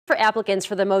applicants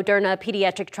for the Moderna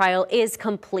pediatric trial is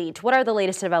complete. What are the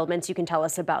latest developments you can tell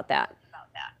us about that?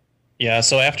 Yeah,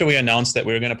 so after we announced that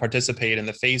we were going to participate in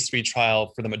the phase 3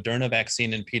 trial for the Moderna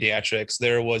vaccine in pediatrics,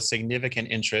 there was significant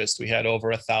interest. We had over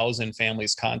 1,000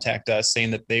 families contact us saying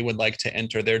that they would like to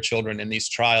enter their children in these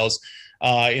trials.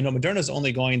 Moderna is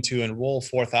only going to enroll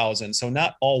 4,000, so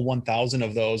not all 1,000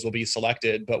 of those will be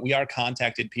selected, but we are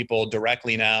contacting people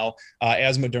directly now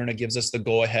as Moderna gives us the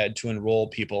go-ahead to enroll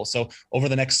people. So over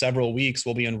the next several weeks,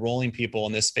 we'll be enrolling people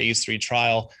in this phase 3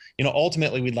 trial.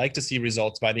 Ultimately, we'd like to see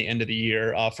results by the end of the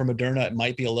year. For Moderna, it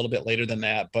might be a little bit later than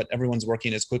that, but everyone's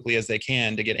working as quickly as they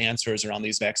can to get answers around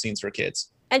these vaccines for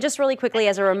kids. And just really quickly,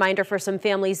 as a reminder for some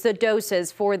families, the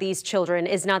doses for these children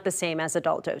is not the same as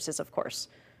adult doses, of course.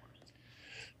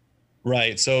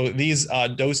 Right. So these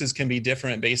doses can be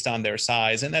different based on their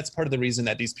size. And that's part of the reason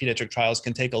that these pediatric trials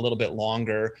can take a little bit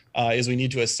longer is we need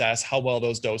to assess how well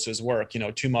those doses work,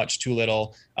 too much, too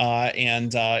little,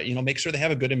 and make sure they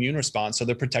have a good immune response so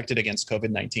they're protected against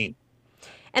COVID-19.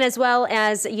 And as well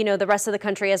as, the rest of the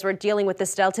country, as we're dealing with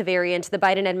this Delta variant, the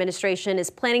Biden administration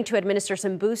is planning to administer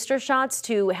some booster shots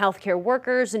to healthcare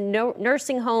workers and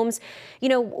nursing homes.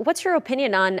 What's your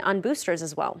opinion on boosters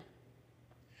as well?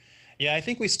 Yeah, I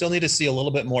think we still need to see a little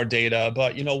bit more data,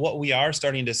 but what we are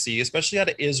starting to see, especially out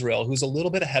of Israel, who's a little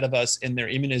bit ahead of us in their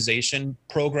immunization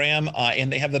program,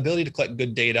 and they have the ability to collect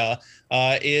good data,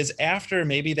 is after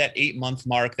maybe that 8-month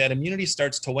mark, that immunity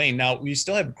starts to wane. Now, we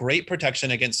still have great protection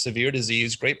against severe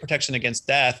disease, great protection against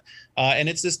death, and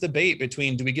it's this debate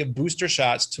between do we give booster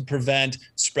shots to prevent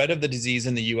spread of the disease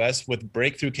in the U.S. with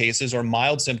breakthrough cases or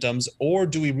mild symptoms, or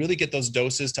do we really get those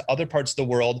doses to other parts of the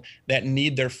world that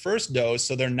need their first dose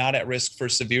so they're not at risk for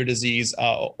severe disease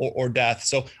or death.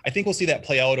 So I think we'll see that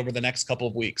play out over the next couple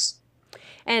of weeks.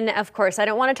 And of course, I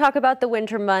don't want to talk about the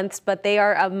winter months, but they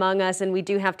are among us, and we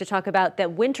do have to talk about the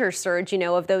winter surge,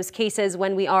 of those cases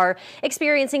when we are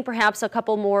experiencing perhaps a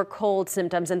couple more cold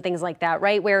symptoms and things like that,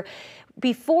 right? Where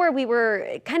before we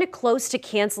were kind of close to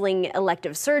canceling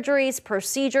elective surgeries,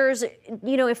 procedures.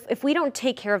 If we don't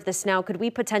take care of this now, could we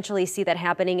potentially see that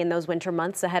happening in those winter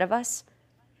months ahead of us?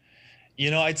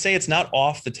 I'd say it's not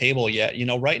off the table yet.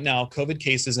 Right now, COVID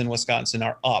cases in Wisconsin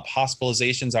are up.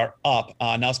 Hospitalizations are up.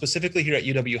 Now, specifically here at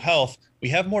UW Health, we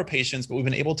have more patients, but we've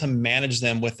been able to manage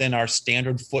them within our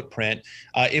standard footprint.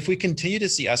 If we continue to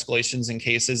see escalations in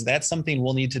cases, that's something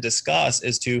we'll need to discuss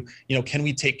as to, can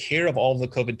we take care of all of the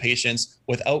COVID patients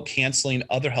without canceling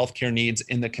other healthcare needs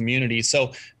in the community?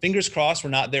 So fingers crossed,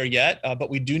 we're not there yet, but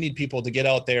we do need people to get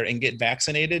out there and get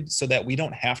vaccinated so that we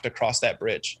don't have to cross that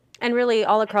bridge. And really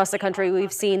all across the country,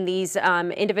 we've seen these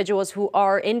individuals who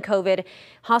are in COVID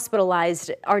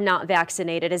hospitalized are not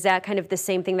vaccinated. Is that kind of the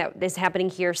same thing that is happening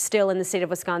here still in the state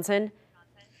of Wisconsin?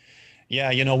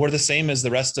 Yeah, we're the same as the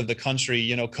rest of the country.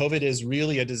 COVID is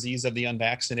really a disease of the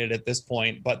unvaccinated at this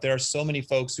point, but there are so many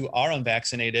folks who are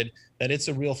unvaccinated that it's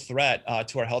a real threat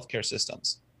to our healthcare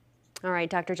systems. All right,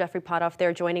 Dr. Jeffrey Pothof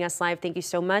there joining us live. Thank you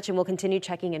so much, and we'll continue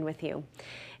checking in with you.